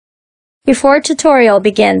Before tutorial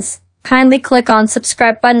begins, kindly click on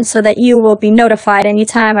subscribe button so that you will be notified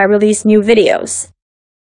anytime I release new videos.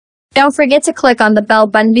 Don't forget to click on the bell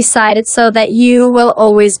button beside it so that you will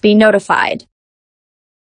always be notified.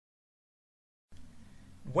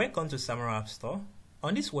 Welcome to Samora App Store.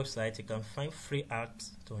 On this website, you can find free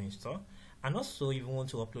apps to install, and also if you want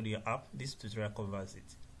to upload your app, this tutorial covers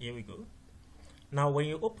it. Here we go. Now, when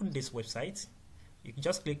you open this website, you can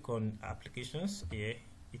just click on applications here.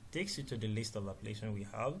 It takes you to the list of applications we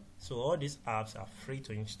have. So all these apps are free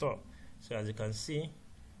to install. So as you can see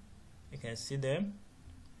them.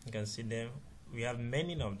 You can see them. We have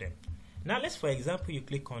many of them. Now let's, for example, you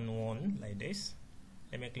click on one like this.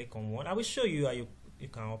 Let me click on one. I will show you how you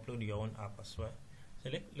can upload your own app as well. So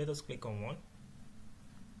let us click on one.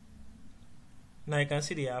 Now you can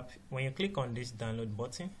see the app. When you click on this download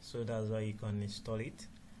button, so that's why you can install it.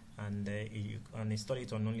 And you can install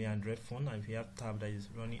it on only Android phone, and if you have tab that is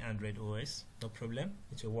running Android OS, no problem,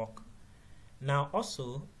 it will work. Now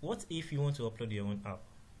also, what if you want to upload your own app?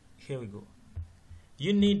 Here we go.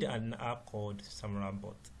 You need an app called Samora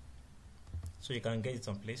Bot. So you can get it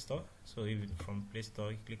on Play Store. So even from Play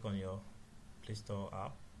Store, you click on your Play Store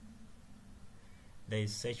app. There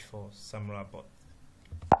is search for Samora Bot.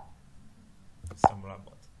 Samora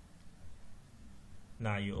Bot.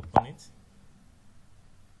 Now you open it.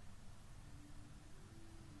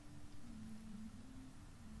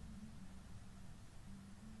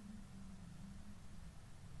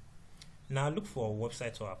 Now look for a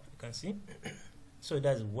website to app. You can see. So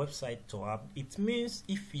that's website to app. It means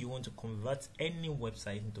if you want to convert any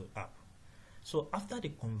website into app. So after the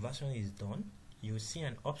conversion is done, you will see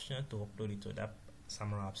an option to upload it to that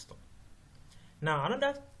Samora App Store. Now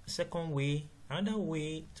another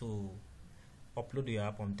way to upload your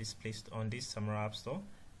app on this Samora App Store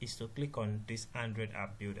is to click on this Android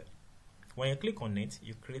app builder. When you click on it,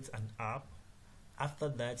 you create an app. After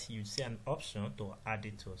that, you see an option to add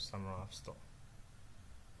it to Samora App Store.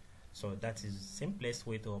 So that is the simplest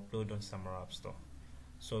way to upload on Samora App Store.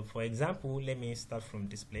 So for example, let me start from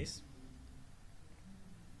this place.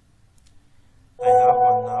 I have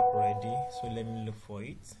an app ready, so let me look for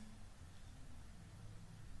it.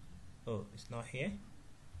 Oh, it's not here.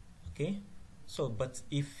 Okay. So, but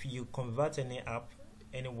if you convert any app,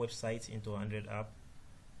 any website into Android app,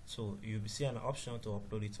 so you will see an option to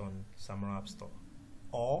upload it on Samora App Store.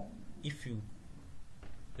 Or if you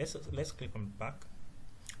let's click on back,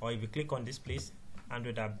 or if you click on this place,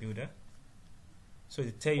 Android app builder, so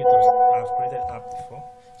it tell you to have created app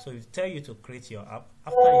before, so it tell you to create your app.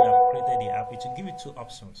 After you have created the app, it will give you two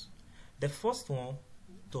options. The first one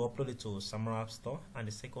to upload it to Samora App Store, and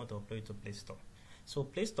the second one to upload it to Play Store. So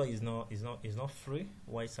Play Store is not free,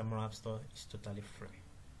 while Samora App Store is totally free.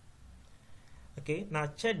 Okay, now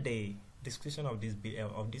check the description of this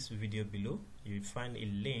video below. You will find a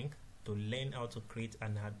link to learn how to create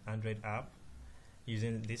an Android app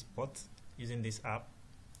using this app,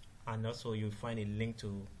 and also you'll find a link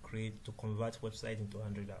to convert website into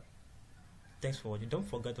Android app. Thanks for watching. Don't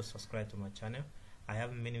forget to subscribe to my channel. I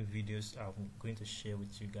have many videos I'm going to share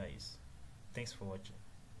with you guys. Thanks for watching.